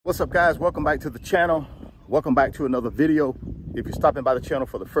What's up, guys? Welcome back to the channel. Welcome back to another video. If you're stopping by the channel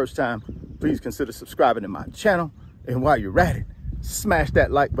for the first time, please consider subscribing to my channel. And while you're at it, smash that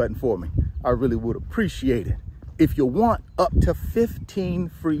like button for me. I really would appreciate it. If you want up to 15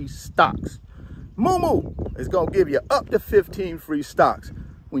 free stocks, Moo is going to give you up to 15 free stocks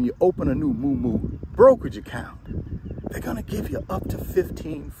when you open a new Moo brokerage account. They're going to give you up to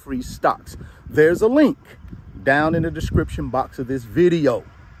 15 free stocks. There's a link down in the description box of this video.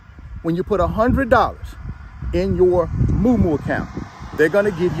 When you put $100 in your Moo account, they're going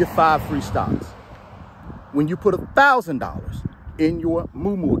to give you 5 free stocks. When you put $1,000 in your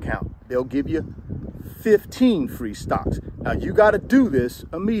Moo account, they'll give you 15 free stocks. Now, you got to do this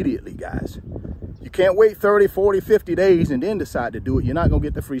immediately, guys. You can't wait 30, 40, 50 days and then decide to do it. You're not going to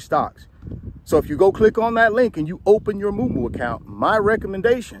get the free stocks. So if you go click on that link and you open your Moo account, my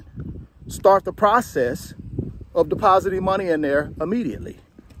recommendation, start the process of depositing money in there immediately.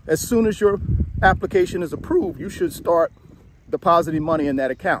 As soon as your application is approved, you should start depositing money in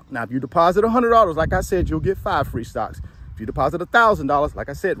that account. Now, if you deposit $100, like I said, you'll get 5 free stocks. If you deposit $1,000, like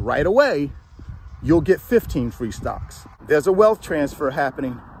I said, right away, you'll get 15 free stocks. There's a wealth transfer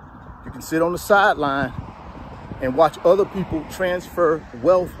happening. You can sit on the sideline and watch other people transfer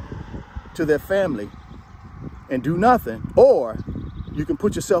wealth to their family and do nothing. Or you can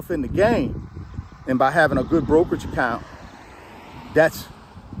put yourself in the game, and by having a good brokerage account, that's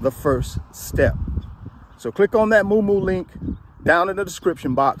the first step. So click on that Moo link down in the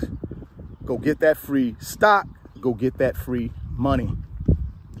description box. Go get that free stock. Go get that free money.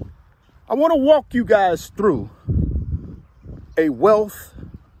 I want to walk you guys through a wealth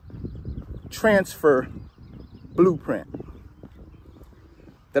transfer blueprint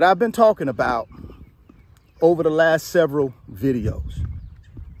that I've been talking about over the last several videos.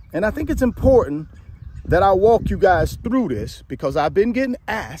 And I think it's important that I walk you guys through this because I've been getting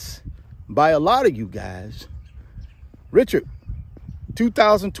asked by a lot of you guys, Richard,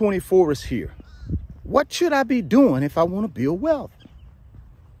 2024 is here. What should I be doing if I want to build wealth?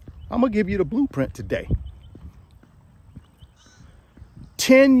 I'm going to give you the blueprint today.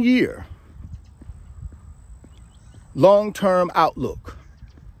 10-year long-term outlook.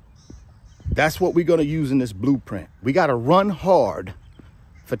 That's what we're going to use in this blueprint. We got to run hard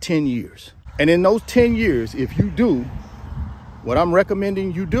for 10 years. And in those 10 years, if you do what I'm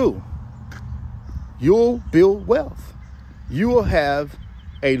recommending you do, you'll build wealth. You will have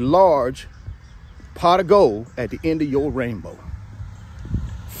a large pot of gold at the end of your rainbow.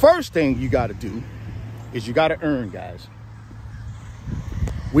 First thing you got to do is you got to earn, guys.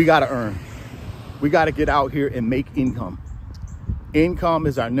 We got to earn. We got to get out here and make income. Income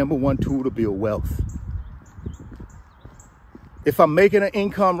is our #1 tool to build wealth. If I'm making an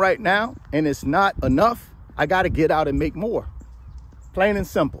income right now and it's not enough, I got to get out and make more. Plain and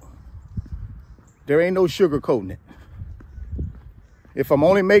simple. There ain't no sugarcoating it. If I'm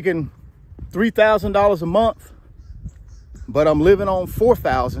only making $3,000 a month, but I'm living on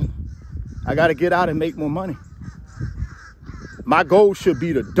 $4,000, I got to get out and make more money. My goal should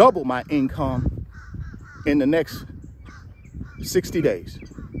be to double my income in the next 60 days.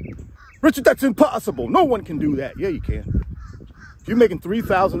 Richard, that's impossible. No one can do that. Yeah, you can. If you're making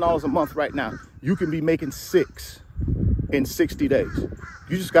 $3,000 a month right now, you can be making $6,000 in 60 days.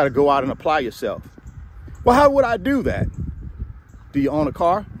 You just got to go out and apply yourself. Well, how would I do that? Do you own a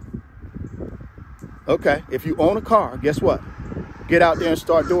car? Okay, if you own a car, guess what? Get out there and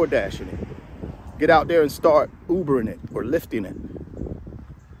start door dashing it. Get out there and start Ubering it or lifting it.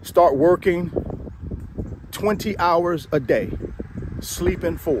 Start working 20 hours a day,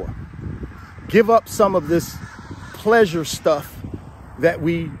 sleeping 4. Give up some of this pleasure stuff that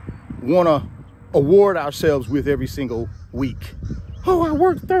we want to award ourselves with every single week. Oh, I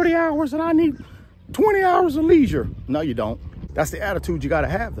worked 30 hours and I need 20 hours of leisure. No, you don't. That's the attitude you got to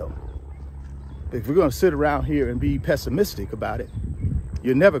have, though. If we're going to sit around here and be pessimistic about it,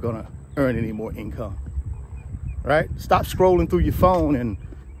 you're never going to earn any more income, right? Stop scrolling through your phone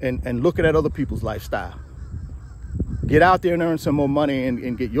and looking at other people's lifestyle. Get out there and earn some more money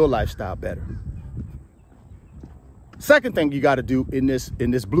and get your lifestyle better. Second thing you got to do in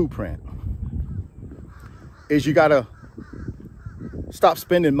this blueprint is you got to stop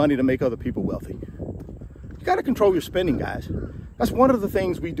spending money to make other people wealthy. You got to control your spending, guys. That's one of the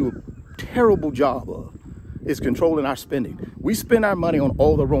things we do a terrible job of, is controlling our spending. We spend our money on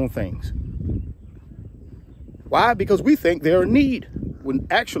all the wrong things. Why? Because we think they're a need when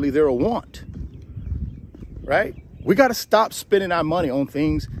actually they're a want, right? We got to stop spending our money on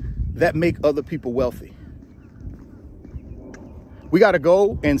things that make other people wealthy. We got to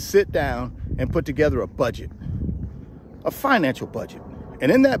go and sit down and put together a budget, a financial budget.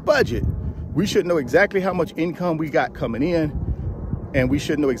 And in that budget, we should know exactly how much income we got coming in, and we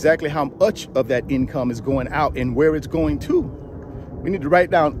should know exactly how much of that income is going out and where it's going to. We need to write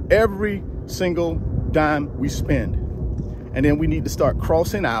down every single dime we spend. And then we need to start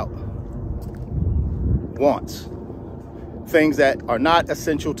crossing out wants, things that are not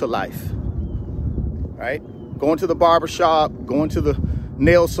essential to life, right? Going to the barber shop, going to the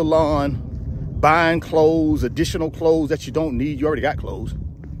nail salon, buying clothes, additional clothes that you don't need. You already got clothes.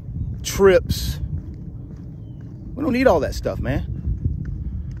 Trips. We don't need all that stuff, man.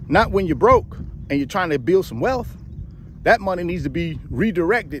 Not when you're broke and you're trying to build some wealth. That money needs to be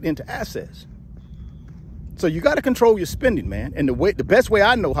redirected into assets. So you got to control your spending, man. And the best way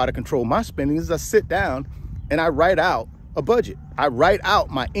I know how to control my spending is I sit down and I write out a budget. I write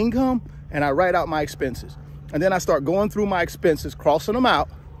out my income and I write out my expenses. And then I start going through my expenses, crossing them out,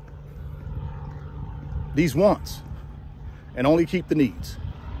 these wants, and only keep the needs.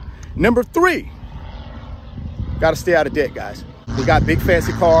 Number 3, got to stay out of debt, guys. We got big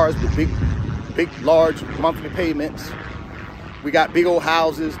fancy cars with big, large monthly payments. We got big old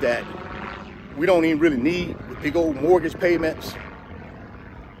houses that we don't even really need, with big old mortgage payments.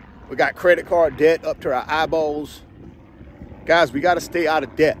 We got credit card debt up to our eyeballs. Guys, we got to stay out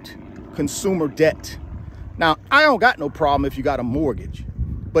of debt, consumer debt. Now, I don't got no problem if you got a mortgage,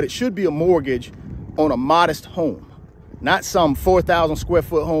 but it should be a mortgage on a modest home, not some 4,000 square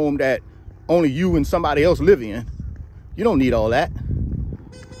foot home that only you and somebody else live in. You don't need all that.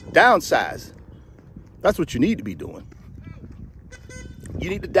 Downsize. That's what you need to be doing. You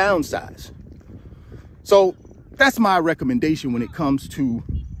need to downsize. So that's my recommendation when it comes to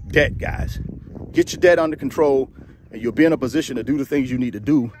debt, guys. Get your debt under control and you'll be in a position to do the things you need to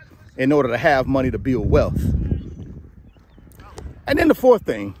do in order to have money to build wealth. And then the 4th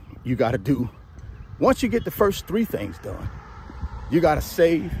thing you got to do, once you get the first 3 things done, you got to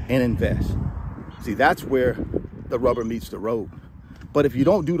save and invest. See, that's where the rubber meets the road. But if you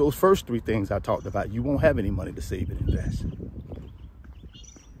don't do those first 3 things I talked about, you won't have any money to save and invest.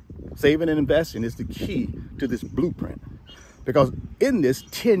 Saving and investing is the key to this blueprint, because in this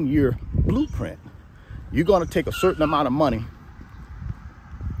 10-year blueprint, you're going to take a certain amount of money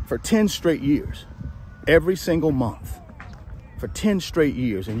for 10 straight years, every single month for 10 straight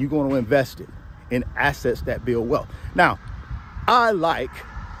years, and you're going to invest it in assets that build wealth. Now, I like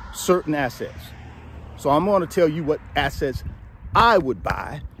certain assets, so I'm going to tell you what assets I would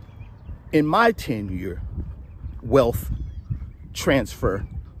buy in my 10-year wealth transfer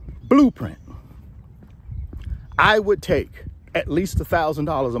blueprint. I would take at least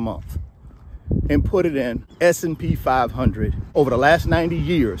 $1,000 a month and put it in S&P 500. Over the last 90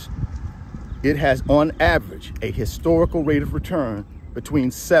 years, it has on average a historical rate of return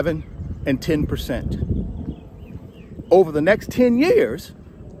between 7 and 10%. Over the next 10 years,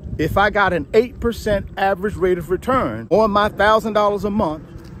 if I got an 8% average rate of return on my $1,000 a month,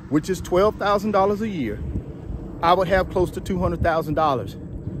 which is $12,000 a year, I would have close to $200,000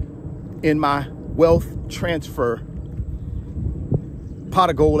 in my wealth transfer pot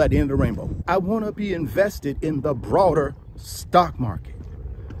of gold at the end of the rainbow. I want to be invested in the broader stock market.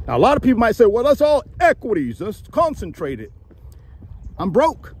 Now, a lot of people might say, well, that's all equities, that's concentrated. I'm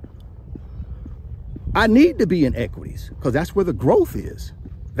broke. I need to be in equities because that's where the growth is.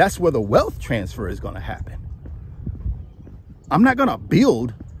 That's where the wealth transfer is going to happen. I'm not going to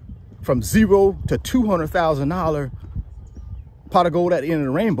build from $0 to $200,000 pot of gold at the end of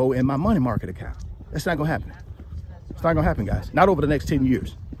the rainbow in my money market account. That's not going to happen. It's not going to happen, guys. Not over the next 10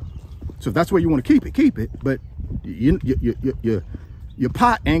 years. So if that's where you want to keep it. But your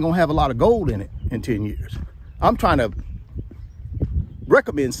pot ain't going to have a lot of gold in it in 10 years. I'm trying to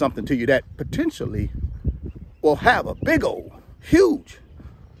recommend something to you that potentially will have a big old, huge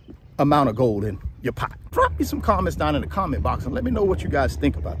amount of gold in your pot. Drop me some comments down in the comment box and let me know what you guys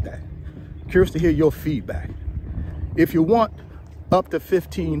think about that. Curious to hear your feedback. If you want up to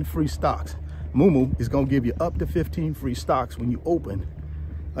 15 free stocks, Moomoo is going to give you up to 15 free stocks when you open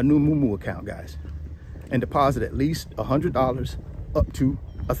a new Moomoo account, guys, and deposit at least $100 up to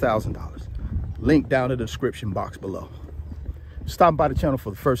 $1,000. Link down in the description box below. Stop by the channel for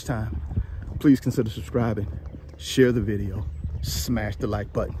the first time. Please consider subscribing, share the video, smash the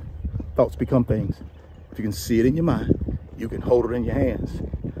like button. Thoughts become things. If you can see it in your mind, you can hold it in your hands.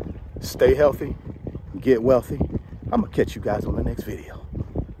 Stay healthy, get wealthy. I'm gonna catch you guys on the next video.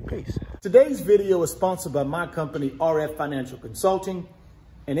 Peace. Today's video is sponsored by my company, RF Financial Consulting.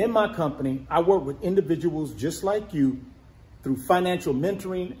 And in my company, I work with individuals just like you through financial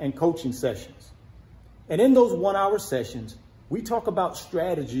mentoring and coaching sessions. And in those 1-hour sessions, we talk about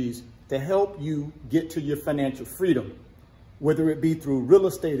strategies to help you get to your financial freedom. whether it be through real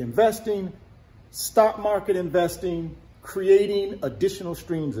estate investing, stock market investing, creating additional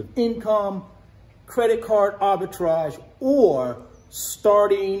streams of income, credit card arbitrage, or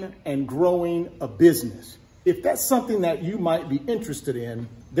starting and growing a business. If that's something that you might be interested in,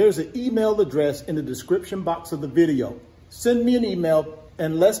 there's an email address in the description box of the video. Send me an email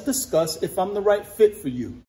and let's discuss if I'm the right fit for you.